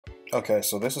Okay,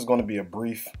 so this is going to be a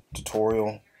brief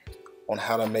tutorial on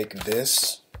how to make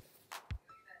this.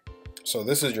 So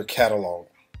this is your catalog.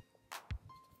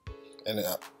 And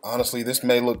honestly, this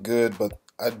may look good, but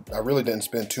I really didn't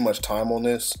spend too much time on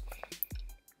this.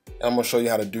 I'm going to show you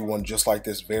how to do one just like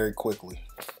this very quickly.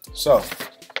 So,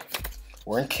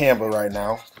 we're in Canva right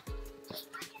now.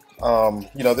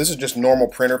 You know, this is just normal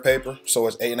printer paper, so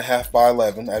it's 8.5 by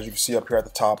 11. As you can see up here at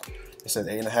the top, it says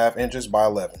 8.5 inches by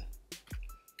 11.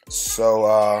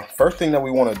 So, first thing that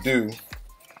we want to do,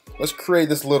 let's create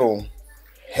this little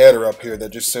header up here that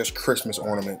just says Christmas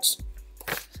ornaments.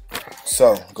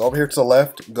 So, go over here to the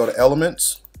left, go to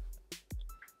Elements,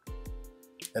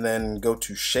 and then go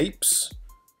to Shapes,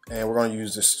 and we're going to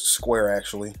use this square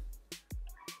actually.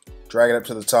 Drag it up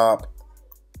to the top,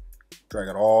 drag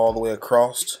it all the way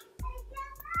across.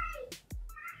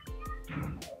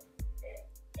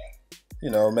 You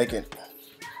know, make it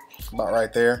about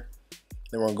right there.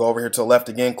 Then we're going to go over here to the left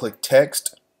again, click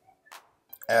Text,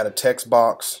 add a text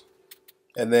box,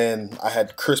 and then I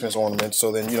had Christmas ornaments,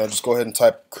 so then, you know, just go ahead and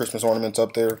type Christmas ornaments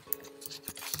up there.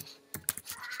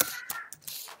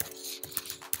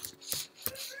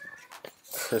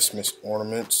 Christmas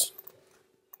ornaments.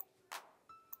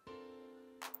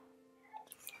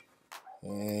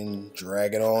 And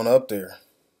drag it on up there.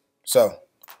 So,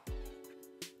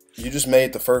 you just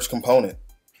made the first component.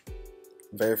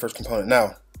 Very first component.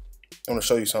 Now, I want to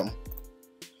show you something.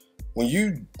 When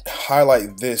you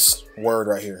highlight this word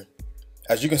right here,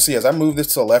 as you can see, as I move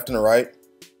this to the left and the right,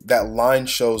 that line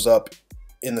shows up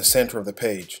in the center of the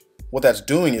page. What that's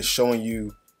doing is showing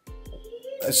you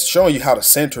how to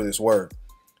center this word.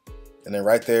 And then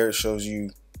right there it shows you,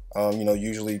 you know,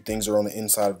 usually things are on the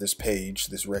inside of this page,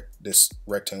 this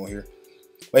rectangle here.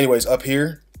 But anyways, up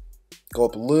here, go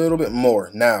up a little bit more.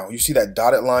 Now, you see that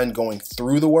dotted line going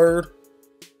through the word,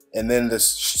 and then this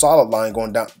solid line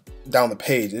going down the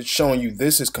page. It's showing you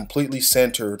this is completely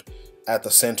centered at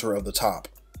the center of the top.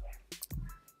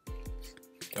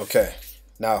 Okay,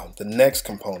 now the next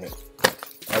component.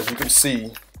 As you can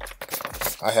see,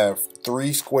 I have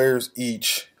 3 squares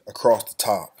each across the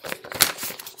top.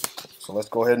 So let's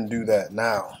go ahead and do that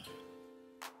now.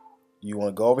 You want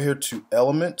to go over here to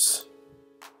Elements,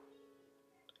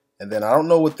 and then I don't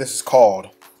know what this is called,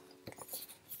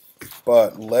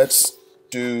 but let's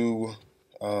do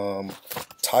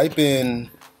type in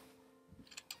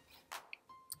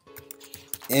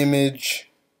image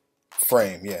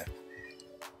frame. Yeah,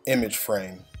 image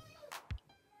frame.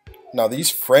 Now these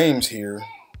frames here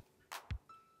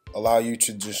allow you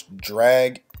to just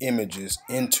drag images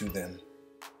into them.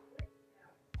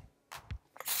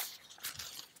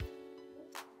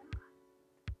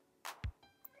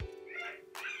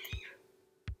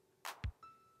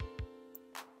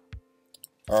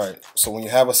 Alright, so when you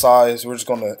have a size, we're just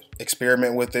going to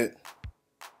experiment with it.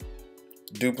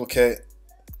 Duplicate.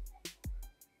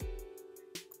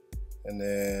 And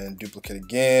then duplicate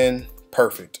again.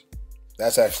 Perfect.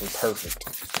 That's actually perfect.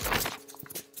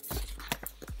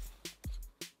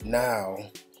 Now,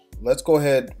 let's go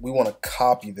ahead. We want to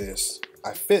copy this.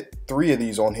 I fit 3 of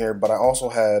these on here, but I also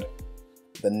had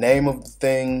the name of the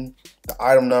thing, the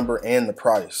item number, and the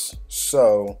price.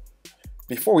 So,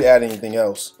 before we add anything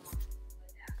else,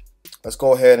 let's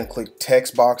go ahead and click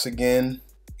text box again.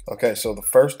 Okay, so the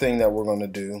first thing that we're going to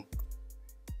do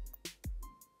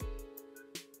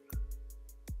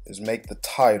is make the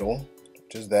title,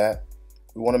 which is that.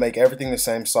 We want to make everything the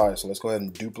same size, so let's go ahead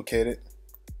and duplicate it.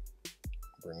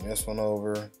 Bring this one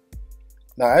over.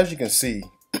 Now, as you can see,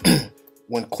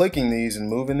 when clicking these and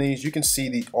moving these, you can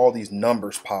see all these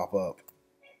numbers pop up.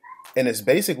 And it's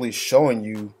basically showing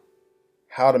you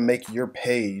how to make your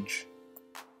page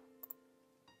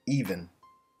even.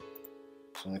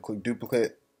 So I'm going to click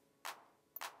duplicate.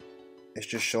 It's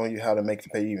just showing you how to make the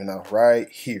page even. Now right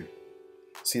here,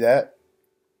 see that?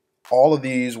 All of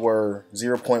these were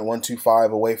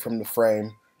 0.125 away from the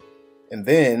frame, and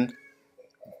then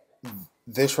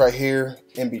this right here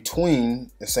in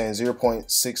between is saying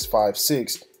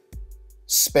 0.656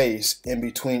 space in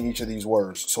between each of these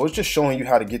words. So it's just showing you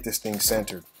how to get this thing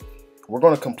centered. We're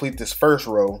going to complete this first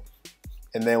row,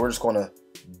 and then we're just going to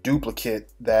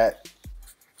duplicate that,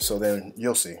 so then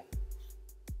you'll see.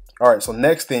 Alright, so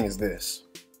next thing is this.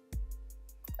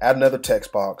 Add another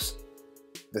text box.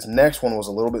 This next one was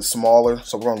a little bit smaller,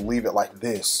 so we're going to leave it like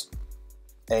this.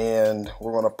 And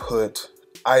we're going to put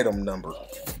item number.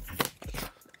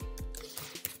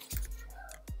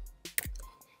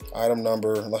 Item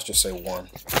number, let's just say 1.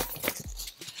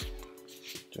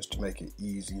 Just to make it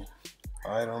easy.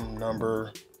 Item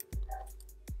number.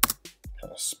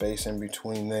 Kind of space in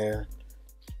between there.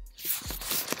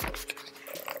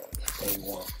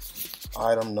 A1.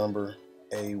 item number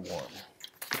A1.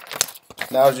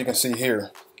 Now, as you can see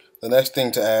here, the next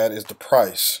thing to add is the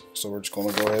price. So we're just going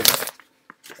to go ahead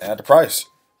and add the price.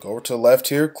 Go over to the left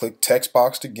here, click text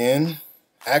box again.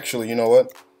 Actually, you know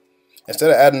what?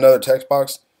 Instead of adding another text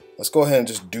box, let's go ahead and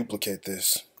just duplicate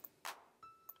this.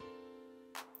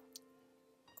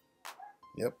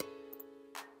 Yep.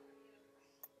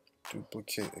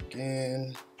 Duplicate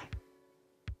again.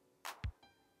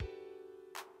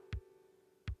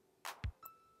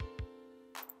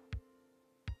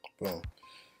 Boom.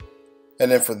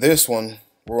 And then for this one,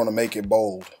 we're going to make it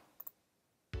bold.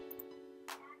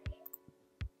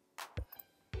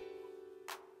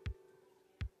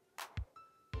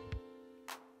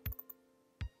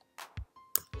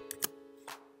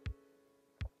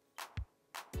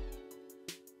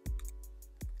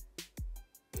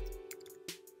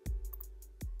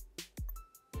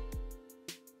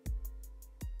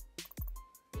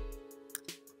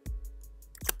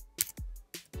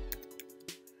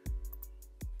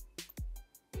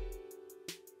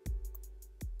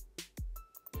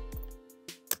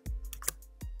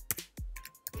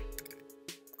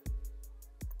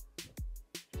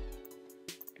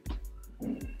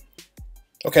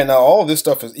 Okay, now all of this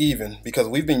stuff is even because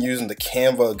we've been using the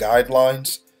Canva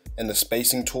guidelines and the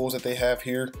spacing tools that they have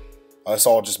here. It's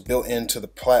all just built into the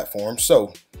platform.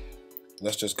 So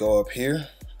let's just go up here,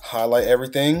 highlight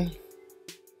everything.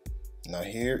 Now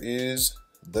here is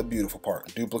the beautiful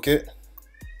part. Duplicate.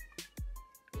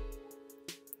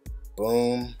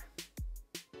 Boom.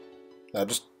 Now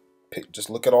just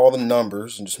look at all the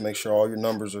numbers and just make sure all your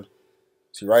numbers are,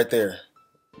 see right there,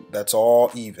 that's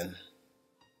all even.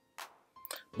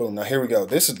 Boom. Now here we go.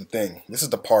 This is the thing. This is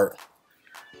the part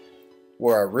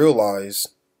where I realized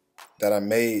that I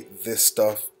made this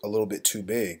stuff a little bit too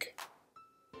big.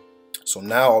 So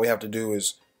now all we have to do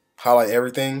is highlight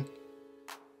everything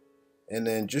and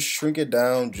then just shrink it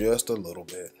down just a little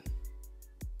bit.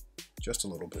 Just a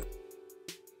little bit.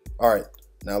 All right.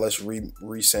 Now let's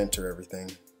recenter everything.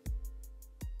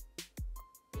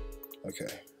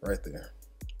 Okay, right there.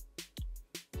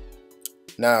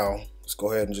 Now let's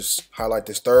go ahead and just highlight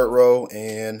this third row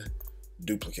and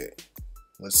duplicate.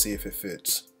 Let's see if it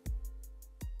fits.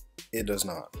 It does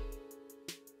not.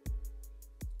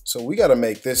 So we got to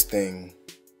make this thing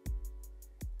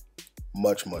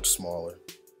much, much smaller.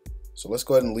 So let's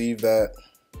go ahead and leave that.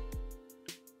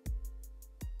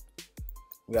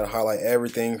 We got to highlight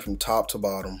everything from top to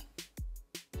bottom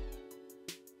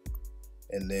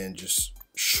and then just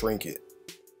shrink it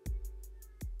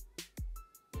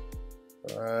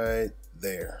right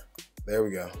there. There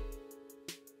we go.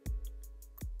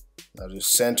 Now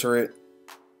just center it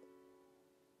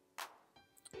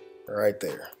right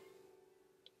there.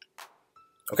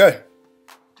 Okay,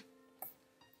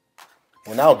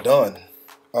 we're now done.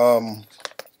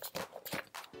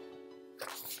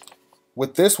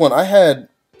 With this one, I had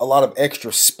a lot of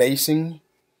extra spacing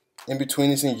in between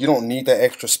these things. You don't need that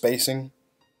extra spacing,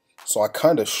 so I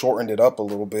kind of shortened it up a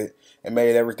little bit and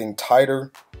made everything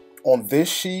tighter. On this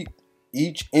sheet,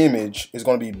 each image is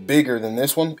going to be bigger than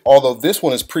this one, although this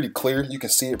one is pretty clear. You can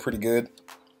see it pretty good.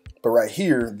 But right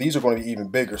here, these are going to be even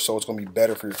bigger, so it's going to be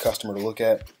better for your customer to look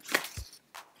at.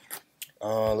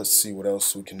 Let's see what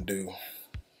else we can do.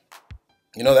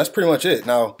 You know, that's pretty much it.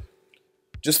 Now,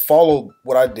 just follow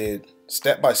what I did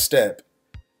step by step,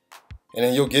 and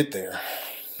then you'll get there.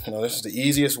 You know, this is the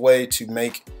easiest way to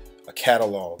make a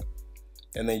catalog.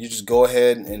 And then you just go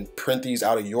ahead and print these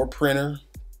out of your printer,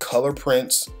 color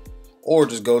prints, or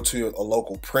just go to a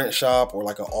local print shop or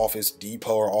like an Office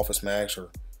Depot or Office Max or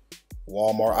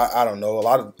Walmart. I don't know.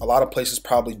 A lot of places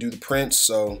probably do the prints,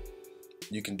 so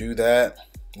you can do that.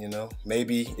 You know,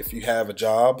 maybe if you have a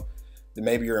job, then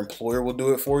maybe your employer will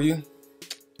do it for you.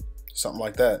 Something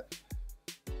like that.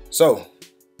 So,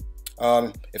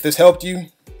 if this helped you,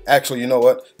 actually, you know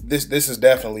what? This is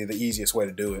definitely the easiest way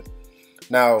to do it.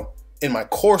 Now, in my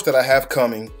course that I have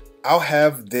coming, I'll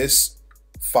have this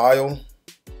file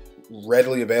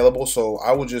readily available. So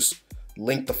I will just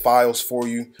link the files for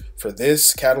you for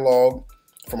this catalog,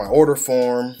 for my order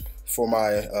form, for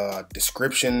my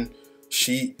description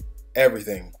sheet,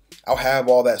 everything. I'll have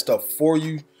all that stuff for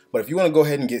you. But if you want to go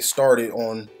ahead and get started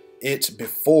on it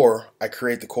before I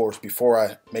create the course, before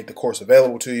I make the course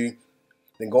available to you,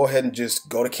 then go ahead and just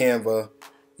go to Canva,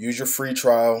 use your free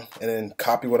trial, and then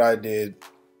copy what I did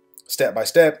step by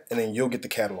step, and then you'll get the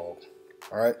catalog.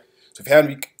 All right. So if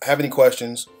you have any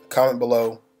questions, comment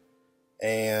below,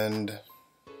 and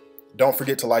don't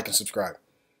forget to like and subscribe.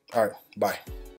 All right. Bye.